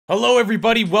Hello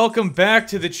everybody, welcome back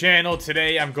to the channel.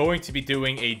 Today I'm going to be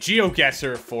doing a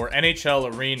Geoguessr for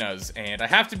NHL arenas, and I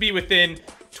have to be within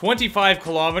 25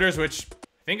 kilometers, which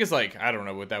I think is like, I don't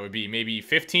know what that would be, maybe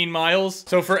 15 miles.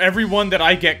 So for every one that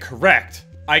I get correct,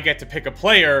 I get to pick a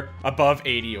player above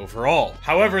 80 overall.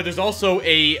 However, there's also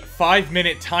a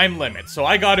 5-minute time limit, so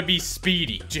I gotta be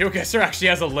speedy. Geoguessr actually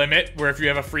has a limit where if you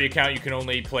have a free account, you can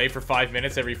only play for 5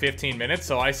 minutes every 15 minutes,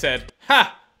 so I said,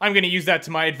 ha! I'm gonna use that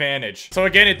to my advantage. So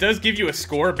again, it does give you a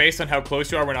score based on how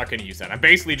close you are. We're not gonna use that. I'm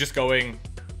basically just going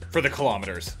for the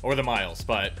kilometers or the miles,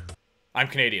 but I'm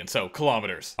Canadian, so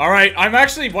kilometers. All right, why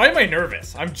am I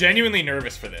nervous? I'm genuinely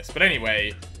nervous for this. But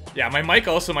anyway, yeah, my mic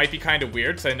also might be kind of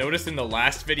weird, because I noticed in the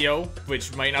last video,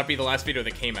 which might not be the last video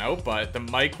that came out, but the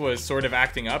mic was sort of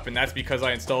acting up, and that's because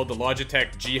I installed the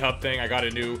Logitech G Hub thing. I got a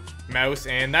new mouse,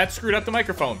 and that screwed up the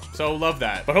microphone. So love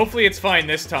that. But hopefully it's fine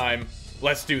this time.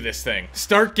 Let's do this thing.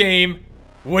 Start game.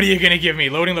 What are you gonna give me?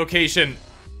 Loading location.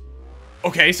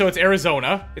 Okay, so it's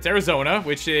Arizona. It's Arizona,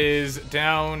 which is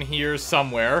down here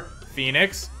somewhere.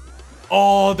 Phoenix.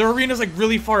 Oh, their arena's like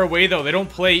really far away though. They don't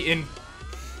play in...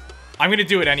 I'm gonna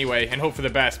do it anyway and hope for the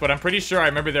best, but I'm pretty sure I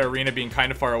remember their arena being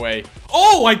kind of far away.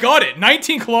 Oh, I got it!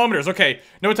 19 kilometers. Okay,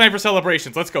 no time for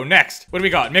celebrations. Let's go. Next. What do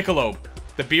we got? Michelob.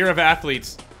 The beer of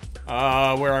athletes.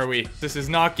 Where are we? This is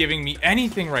not giving me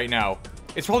anything right now.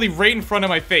 It's probably right in front of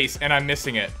my face, and I'm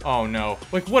missing it. Oh, no.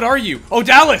 Like, what are you? Oh,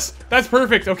 Dallas! That's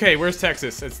perfect. Okay, where's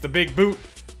Texas? It's the big boot.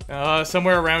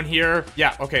 Somewhere around here.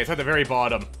 Yeah, okay, it's at the very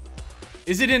bottom.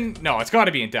 Is it in... No, it's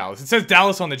gotta be in Dallas. It says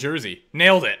Dallas on the jersey.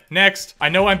 Nailed it. Next. I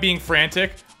know I'm being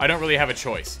frantic. I don't really have a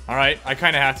choice. Alright? I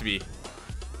kinda have to be.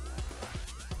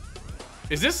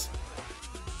 Is this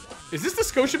the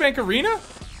Scotiabank Arena?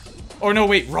 Oh, no,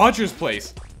 wait. Rogers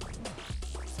Place.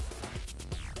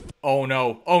 Oh,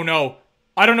 no. Oh, no.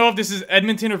 I don't know if this is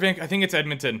Edmonton or Vancouver. I think it's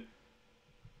Edmonton.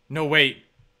 No, wait.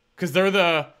 Because they're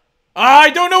the... I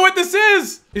don't know what this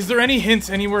is! Is there any hints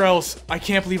anywhere else? I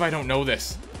can't believe I don't know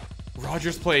this.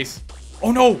 Rogers Place.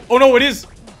 Oh, no! Oh, no, it is!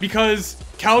 Because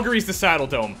Calgary's the Saddle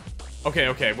Dome. Okay,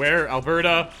 okay. Where?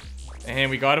 Alberta.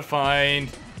 And we gotta find...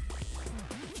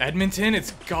 Edmonton?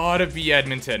 It's gotta be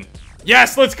Edmonton.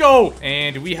 Yes, let's go!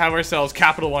 And we have ourselves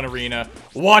Capital One Arena.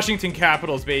 Washington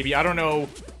Capitals, baby. I don't know...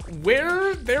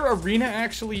 where their arena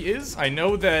actually is. I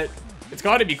know that it's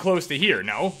got to be close to here,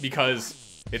 no?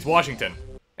 Because it's Washington.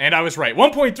 And I was right.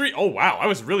 1.3. Oh, wow. I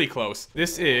was really close.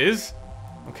 This is...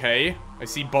 Okay. I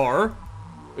see bar.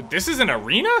 This is an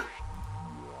arena?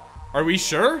 Are we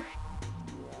sure?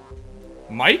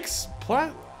 Mike's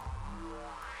Plat?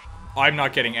 I'm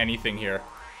not getting anything here.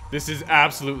 This is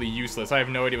absolutely useless. I have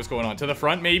no idea what's going on. To the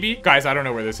front, maybe? Guys, I don't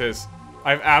know where this is.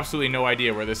 I have absolutely no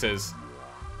idea where this is.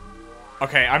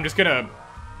 Okay, I'm just gonna...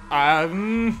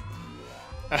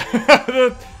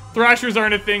 the Thrashers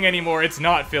aren't a thing anymore. It's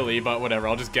not Philly, but whatever.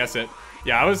 I'll just guess it.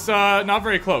 Yeah, I was not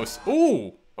very close.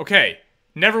 Ooh, okay.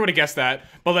 Never would have guessed that,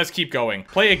 but let's keep going.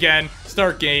 Play again.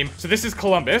 Start game. So this is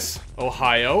Columbus,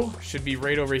 Ohio. Should be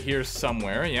right over here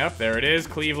somewhere. Yep, there it is.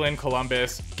 Cleveland,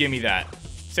 Columbus. Give me that.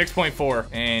 6.4.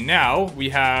 And now we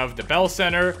have the Bell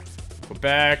Center.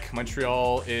 Quebec.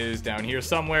 Montreal is down here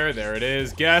somewhere. There it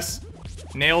is. Guess.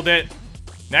 Nailed it.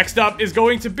 Next up is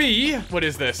going to be... What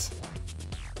is this?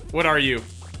 What are you?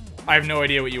 I have no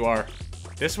idea what you are.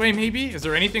 This way, maybe? Is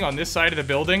there anything on this side of the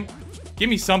building? Give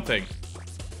me something.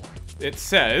 It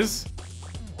says...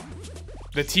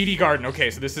 The TD Garden. Okay,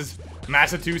 so this is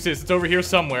Massachusetts. It's over here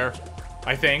somewhere,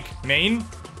 I think. Maine?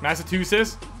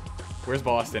 Massachusetts? Where's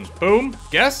Boston? Boom.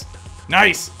 Guess?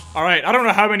 Nice. All right, I don't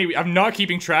know how many... I'm not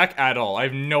keeping track at all. I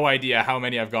have no idea how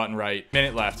many I've gotten right.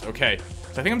 Minute left. Okay.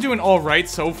 So I think I'm doing all right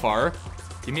so far.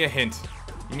 Give me a hint.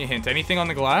 Give me a hint. Anything on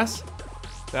the glass?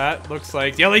 That looks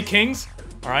like the LA Kings.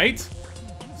 All right.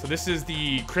 So this is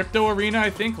the Crypto Arena,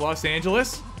 I think. Los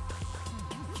Angeles.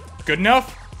 Good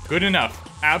enough? Good enough.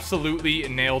 Absolutely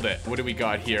nailed it. What do we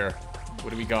got here? What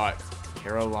do we got?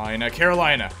 Carolina.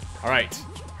 Carolina. All right.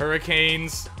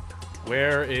 Hurricanes.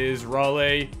 Where is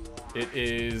Raleigh? It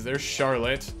is... There's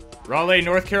Charlotte. Raleigh,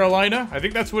 North Carolina. I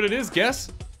think that's what it is.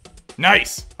 Guess?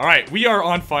 Nice. All right. We are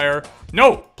on fire.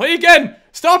 No. Play again.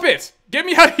 Stop it! Get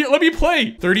me out of here! Let me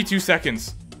play! 32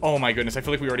 seconds. Oh my goodness, I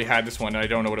feel like we already had this one and I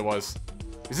don't know what it was.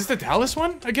 Is this the Dallas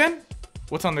one again?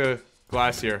 What's on the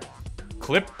glass here?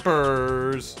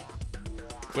 Clippers.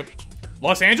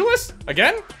 Los Angeles?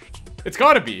 Again? It's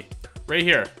gotta be. Right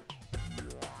here.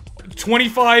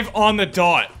 25 on the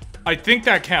dot. I think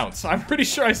that counts. I'm pretty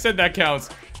sure I said that counts.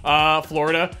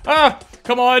 Florida. Ah!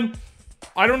 Come on!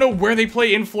 I don't know where they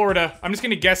play in Florida. I'm just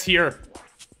gonna guess here.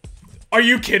 Are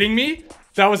you kidding me?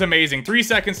 That was amazing. 3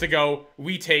 seconds to go.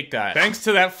 We take that. Thanks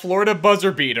to that Florida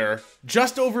buzzer beater,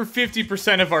 just over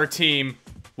 50% of our team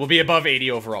will be above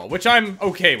 80 overall, which I'm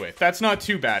okay with. That's not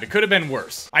too bad. It could have been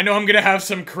worse. I know I'm gonna have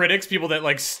some critics, people that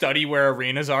like study where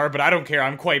arenas are, but I don't care.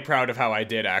 I'm quite proud of how I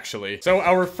did, actually. So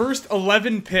our first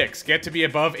 11 picks get to be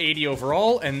above 80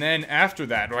 overall, and then after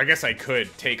that, or I guess I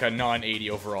could take a non-80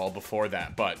 overall before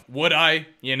that, but would I?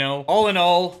 You know? All in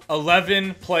all,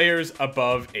 11 players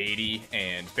above 80,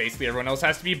 and basically everyone else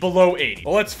has to be below 80.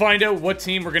 Well, let's find out what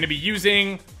team we're gonna be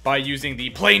using by using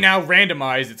the Play Now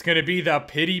Randomize. It's gonna be the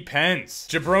Pity Pence.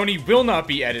 Jabroni will not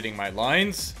be editing my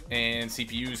lines, and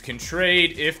CPUs can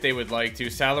trade if they would like to.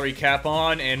 Salary cap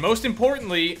on, and most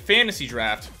importantly, fantasy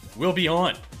draft will be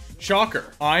on.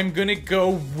 Shocker. I'm gonna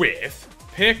go with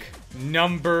pick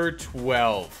number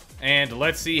 12. And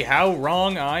let's see how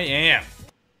wrong I am.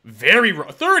 Very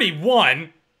wrong.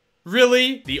 31?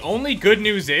 Really? The only good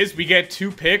news is we get 2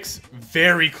 picks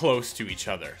very close to each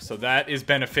other. So that is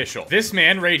beneficial. This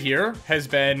man right here has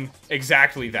been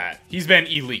exactly that. He's been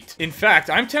elite. In fact,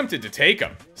 I'm tempted to take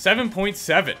him.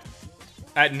 7.7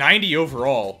 at 90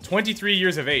 overall, 23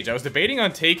 years of age. I was debating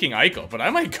on taking Eichel, but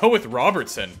I might go with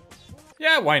Robertson.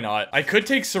 Yeah, why not? I could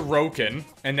take Sorokin,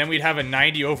 and then we'd have a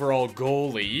 90 overall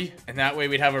goalie, and that way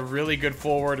we'd have a really good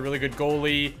forward, a really good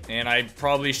goalie, and I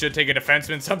probably should take a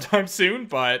defenseman sometime soon,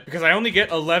 but because I only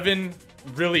get 11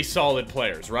 really solid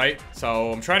players, right?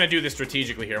 So I'm trying to do this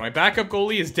strategically here. My backup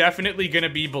goalie is definitely going to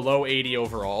be below 80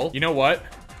 overall. You know what?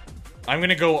 I'm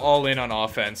gonna go all in on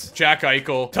offense. Jack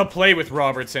Eichel to play with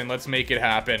Robertson. Let's make it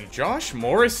happen. Josh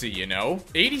Morrissey, you know?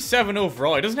 87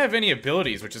 overall. He doesn't have any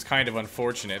abilities, which is kind of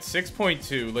unfortunate.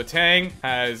 6.2. Letang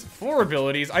has 4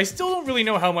 abilities. I still don't really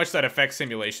know how much that affects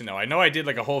simulation, though. I know I did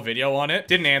like a whole video on it.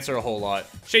 Didn't answer a whole lot.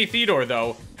 Shea Theodore,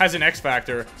 though, has an X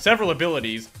Factor, several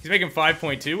abilities. He's making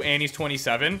 5.2, and he's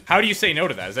 27. How do you say no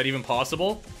to that? Is that even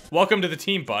possible? Welcome to the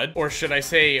team, bud. Or should I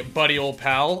say, buddy old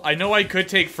pal? I know I could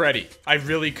take Freddie. I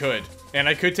really could. And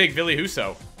I could take Ville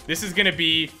Husso. This is gonna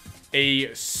be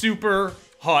a super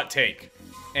hot take.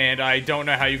 And I don't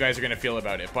know how you guys are gonna feel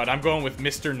about it, but I'm going with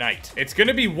Mr. Knight. It's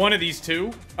gonna be one of these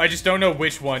two. I just don't know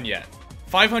which one yet.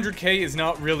 500K is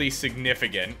not really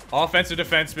significant. Offensive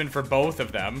defenseman for both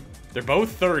of them. They're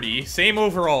both 30, same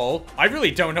overall. I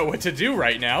really don't know what to do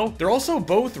right now. They're also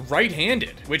both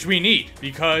right-handed, which we need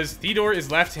because Theodore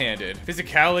is left-handed.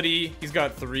 Physicality, he's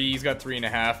got 3, he's got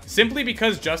 3.5. Simply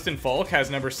because Justin Falk has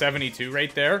number 72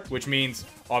 right there, which means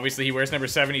obviously he wears number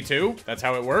 72. That's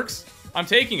how it works. I'm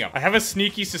taking him. I have a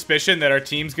sneaky suspicion that our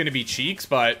team's gonna be cheeks,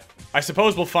 but I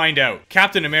suppose we'll find out.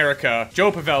 Captain America,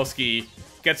 Joe Pavelski,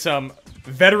 get some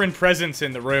veteran presence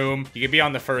in the room. He could be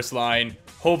on the first line.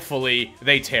 Hopefully,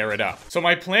 they tear it up. So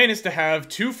my plan is to have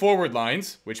 2 forward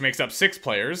lines, which makes up 6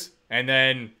 players, and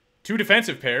then 2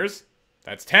 defensive pairs,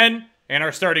 that's 10, and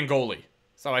our starting goalie.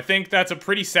 So I think that's a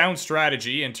pretty sound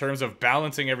strategy in terms of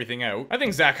balancing everything out. I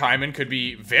think Zach Hyman could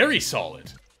be very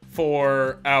solid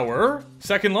for our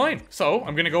second line. So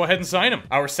I'm gonna go ahead and sign him.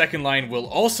 Our second line will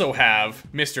also have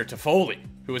Mr. Toffoli,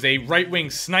 who is a right-wing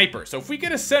sniper. So if we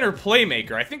get a center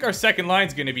playmaker, I think our second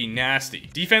line's gonna be nasty.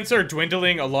 Defense are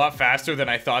dwindling a lot faster than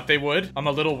I thought they would. I'm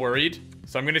a little worried.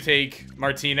 So I'm gonna take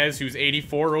Martinez, who's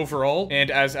 84 overall. And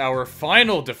as our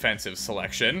final defensive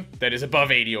selection, that is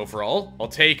above 80 overall, I'll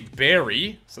take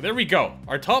Barry. So there we go.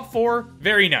 Our top 4,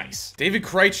 very nice. David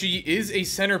Krejci is a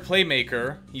center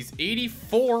playmaker. He's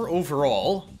 84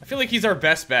 overall. I feel like he's our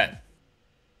best bet.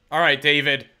 All right,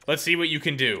 David, let's see what you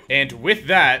can do. And with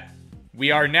that,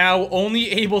 we are now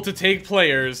only able to take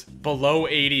players below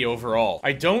 80 overall.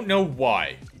 I don't know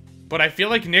why, but I feel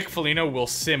like Nick Foligno will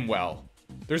sim well.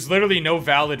 There's literally no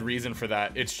valid reason for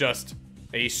that. It's just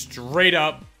a straight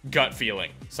up gut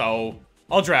feeling. So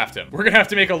I'll draft him. We're gonna have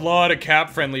to make a lot of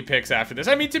cap-friendly picks after this.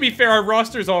 I mean, to be fair, our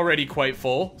roster's already quite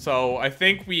full, so I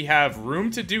think we have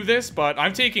room to do this, but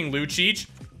I'm taking Lucic.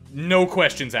 No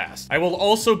questions asked. I will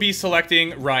also be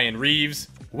selecting Ryan Reeves.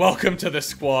 Welcome to the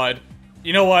squad.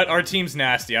 You know what? Our team's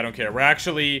nasty. I don't care. We're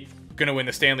actually gonna win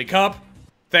the Stanley Cup.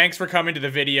 Thanks for coming to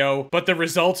the video, but the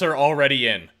results are already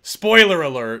in. Spoiler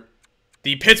alert.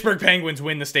 The Pittsburgh Penguins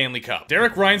win the Stanley Cup.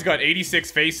 Derek Ryan's got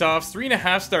 86 faceoffs,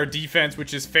 3.5-star defense,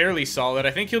 which is fairly solid.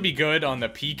 I think he'll be good on the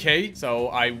PK, so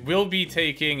I will be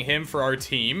taking him for our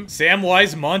team.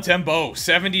 Samwise Montembeault,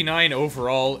 79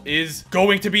 overall, is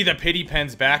going to be the Pity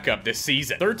Pens backup this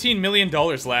season. $13 million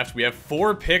left. We have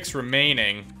 4 picks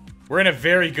remaining. We're in a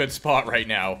very good spot right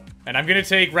now. And I'm gonna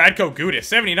take Radko Gudas,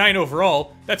 79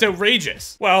 overall. That's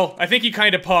outrageous. Well, I think he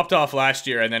kind of popped off last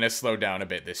year and then has slowed down a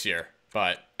bit this year.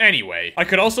 But anyway, I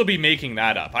could also be making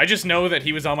that up. I just know that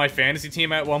he was on my fantasy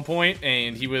team at one point,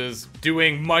 and he was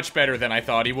doing much better than I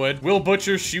thought he would. Will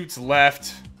Butcher shoots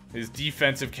left. His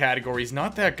defensive category is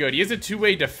not that good. He is a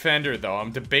two-way defender, though.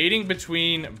 I'm debating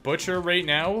between Butcher right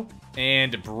now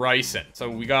and Bryson. So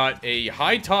we got a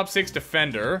high top 6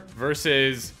 defender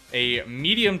versus a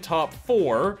medium top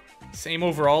 4. Same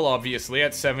overall, obviously,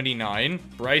 at 79.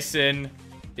 Bryson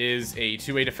is a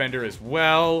two-way defender as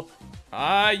well.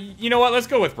 You know what? Let's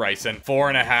go with Bryson.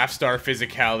 4.5-star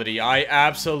physicality. I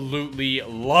absolutely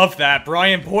love that.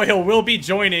 Brian Boyle will be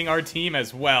joining our team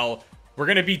as well. We're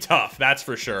gonna be tough, that's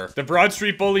for sure. The Broad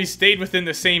Street Bullies stayed within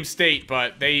the same state,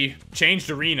 but they changed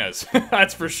arenas.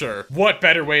 That's for sure. What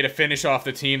better way to finish off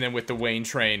the team than with the Wayne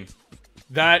train?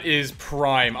 That is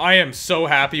prime. I am so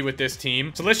happy with this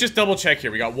team. So let's just double check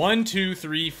here. We got 1, 2,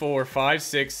 3, 4, 5,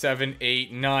 6, 7,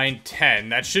 8, 9, 10.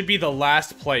 That should be the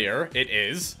last player. It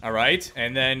is. All right.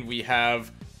 And then we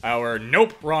have our...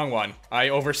 Nope, wrong one. I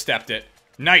overstepped it.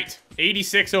 Knight,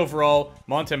 86 overall.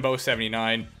 Montembeau,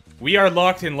 79. We are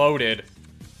locked and loaded.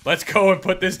 Let's go and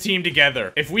put this team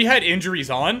together. If we had injuries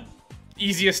on,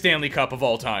 easiest Stanley Cup of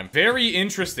all time. Very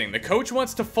interesting. The coach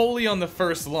wants to Foley on the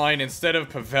first line instead of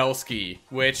Pavelski,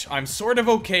 which I'm sort of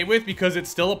okay with because it's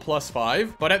still a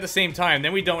 +5. But at the same time,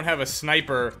 then we don't have a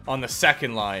sniper on the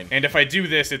second line. And if I do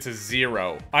this, it's a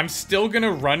 0. I'm still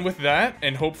gonna run with that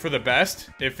and hope for the best.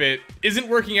 If it isn't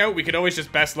working out, we could always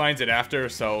just best lines it after.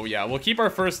 So yeah, we'll keep our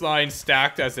first line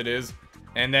stacked as it is.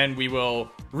 And then we will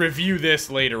review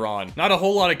this later on. Not a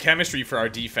whole lot of chemistry for our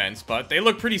defense, but they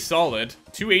look pretty solid.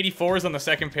 2 84s on the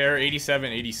second pair,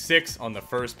 87, 86 on the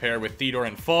first pair with Theodore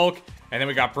and Falk. And then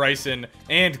we got Bryson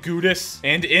and Gudis.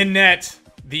 And in net,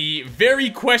 the very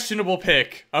questionable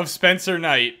pick of Spencer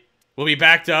Knight will be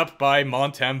backed up by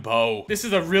Montembeau. This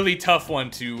is a really tough one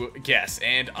to guess,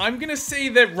 and I'm gonna say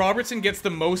that Robertson gets the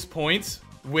most points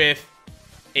with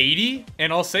 80,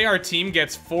 and I'll say our team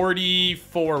gets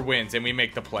 44 wins and we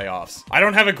make the playoffs. I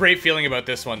don't have a great feeling about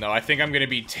this one, though. I think I'm gonna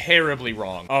be terribly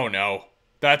wrong. Oh, no.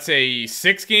 That's a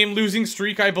 6-game losing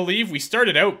streak, I believe. We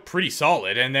started out pretty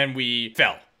solid, and then we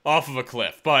fell off of a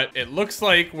cliff, but it looks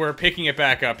like we're picking it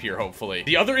back up here, hopefully.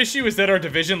 The other issue is that our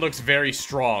division looks very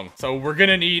strong, so we're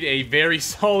gonna need a very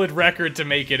solid record to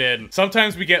make it in.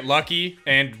 Sometimes we get lucky,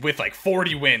 and with like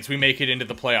 40 wins, we make it into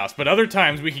the playoffs, but other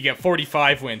times we could get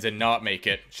 45 wins and not make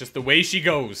it. It's just the way she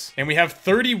goes. And we have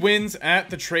 30 wins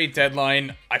at the trade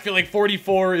deadline. I feel like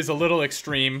 44 is a little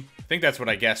extreme. I think that's what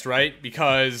I guessed, right?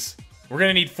 Because we're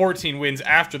gonna need 14 wins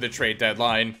after the trade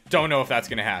deadline. Don't know if that's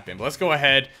gonna happen, but let's go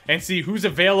ahead and see who's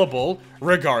available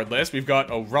regardless. We've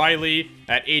got O'Reilly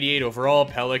at 88 overall,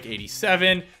 Pellick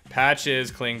 87,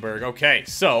 Patches, Klingberg. Okay,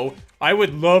 so I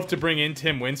would love to bring in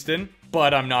Tim Winston,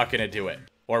 but I'm not gonna do it.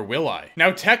 Or will I?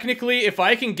 Now, technically, if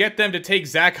I can get them to take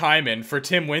Zach Hyman for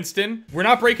Tim Winston, we're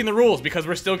not breaking the rules because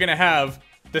we're still gonna have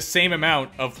the same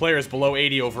amount of players below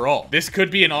 80 overall. This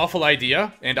could be an awful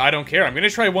idea, and I don't care. I'm gonna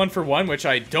try 1-for-1, which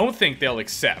I don't think they'll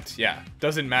accept. Yeah,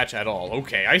 doesn't match at all.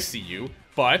 Okay, I see you.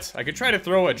 But I could try to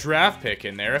throw a draft pick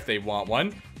in there if they want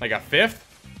one. Like a 5th.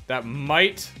 That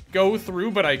might go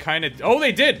through, but I kind of... Oh,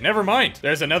 they did! Never mind.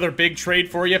 There's another big trade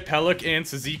for you. Pellick and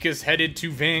Cizikas headed to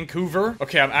Vancouver.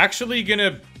 Okay, I'm actually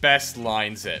gonna best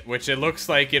lines it, which it looks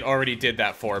like it already did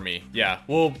that for me. Yeah,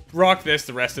 we'll rock this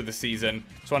the rest of the season.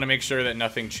 Just want to make sure that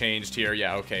nothing changed here.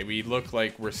 Yeah, okay, we look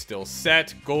like we're still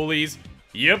set. Goalies.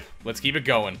 Yep, let's keep it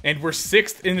going. And we're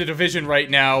 6th in the division right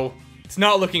now. It's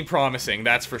not looking promising,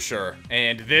 that's for sure.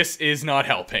 And this is not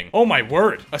helping. Oh my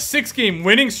word. A 6-game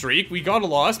winning streak. We got a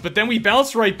loss, but then we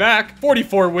bounced right back.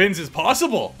 44 wins is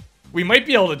possible. We might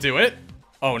be able to do it.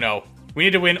 Oh no. We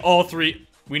need to win all 3.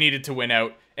 We needed to win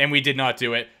out, and we did not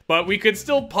do it. But we could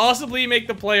still possibly make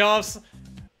the playoffs.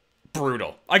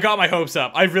 Brutal. I got my hopes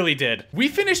up. I really did. We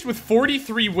finished with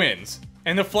 43 wins,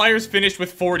 and the Flyers finished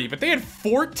with 40, but they had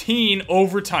 14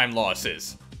 overtime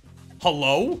losses.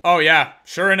 Hello? Oh yeah,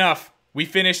 sure enough. We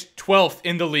finished 12th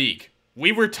in the league.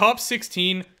 We were top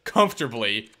 16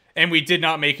 comfortably, and we did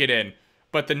not make it in.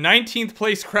 But the 19th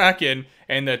place Kraken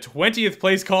and the 20th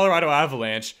place Colorado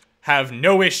Avalanche have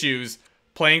no issues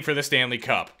playing for the Stanley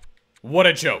Cup. What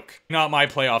a joke. Not my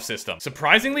playoff system.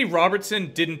 Surprisingly,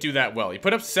 Robertson didn't do that well. He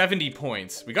put up 70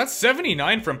 points. We got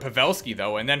 79 from Pavelski,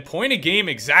 though, and then point a game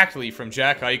exactly from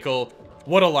Jack Eichel.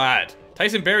 What a lad.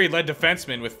 Tyson Barrie led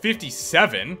defenseman with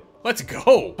 57. Let's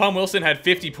go. Tom Wilson had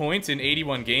 50 points in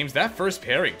 81 games. That first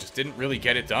pairing just didn't really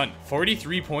get it done.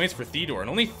 43 points for Theodore and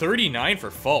only 39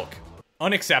 for Falk.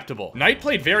 Unacceptable. Knight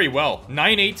played very well.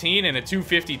 918 and a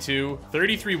 252,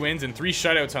 33 wins and 3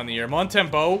 shutouts on the year.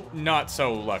 Montembeau, not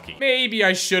so lucky. Maybe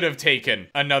I should have taken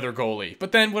another goalie,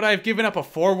 but then would I have given up a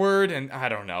forward? And I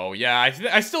don't know. Yeah,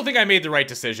 I still think I made the right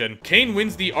decision. Kane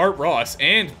wins the Art Ross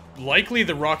and likely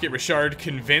the Rocket Richard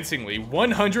convincingly.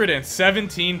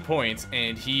 117 points,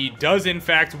 and he does in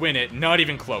fact win it. Not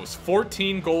even close.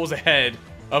 14 goals ahead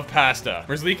of Pasta.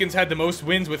 Merzlikins had the most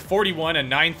wins with 41, a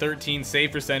 913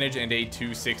 save percentage, and a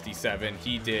 267.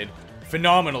 He did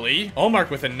phenomenally. Allmark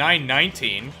with a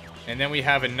 919. And then we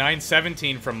have a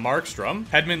 917 from Markstrom.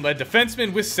 Hedman led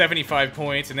defenseman with 75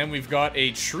 points. And then we've got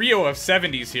a trio of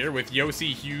 70s here with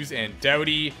Yossi, Hughes, and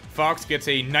Doughty. Fox gets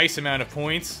a nice amount of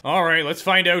points. All right, let's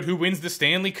find out who wins the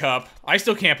Stanley Cup. I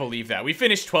still can't believe that. We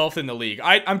finished 12th in the league.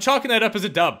 I'm chalking that up as a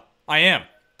dub. I am.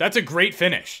 That's a great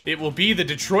finish. It will be the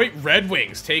Detroit Red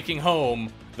Wings taking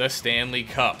home the Stanley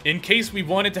Cup. In case we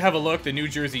wanted to have a look, the New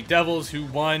Jersey Devils, who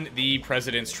won the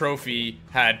President's Trophy,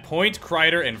 had Point,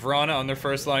 Kreider, and Vrana on their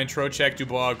first line. Trocheck,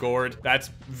 Dubois, Gord. That's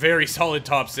very solid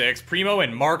top 6. Primo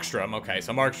and Markstrom. Okay,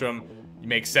 so Markstrom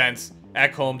makes sense.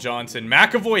 Ekholm, Johnson,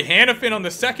 McAvoy, Hannafin on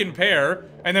the second pair,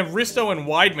 and then Risto and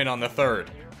Weidman on the third.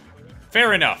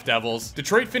 Fair enough, Devils.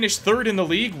 Detroit finished 3rd in the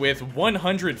league with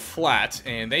 100 flat,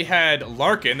 and they had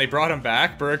Larkin. They brought him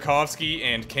back. Burakovsky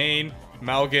and Kane,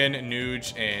 Malgin,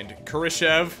 Nuge, and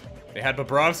Kurashev. They had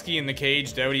Bobrovsky in the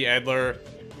cage, Doughty, Edler,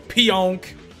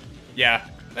 Pionk. Yeah,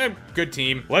 a good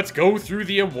team. Let's go through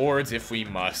the awards if we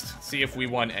must. See if we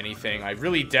won anything. I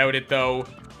really doubt it, though,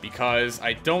 because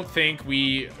I don't think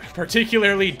we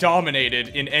particularly dominated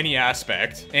in any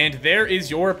aspect. And there is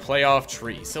your playoff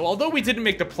tree. So although we didn't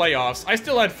make the playoffs, I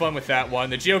still had fun with that one.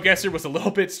 The Geoguessr was a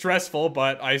little bit stressful,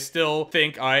 but I still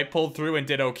think I pulled through and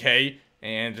did okay.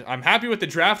 And I'm happy with the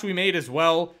draft we made as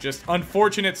well. Just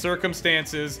unfortunate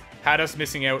circumstances had us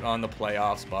missing out on the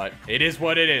playoffs, but it is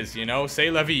what it is, you know?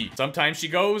 C'est la vie. Sometimes she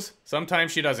goes,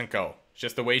 sometimes she doesn't go. It's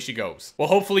just the way she goes. Well,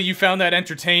 hopefully you found that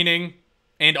entertaining.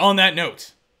 And on that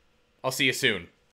note, I'll see you soon.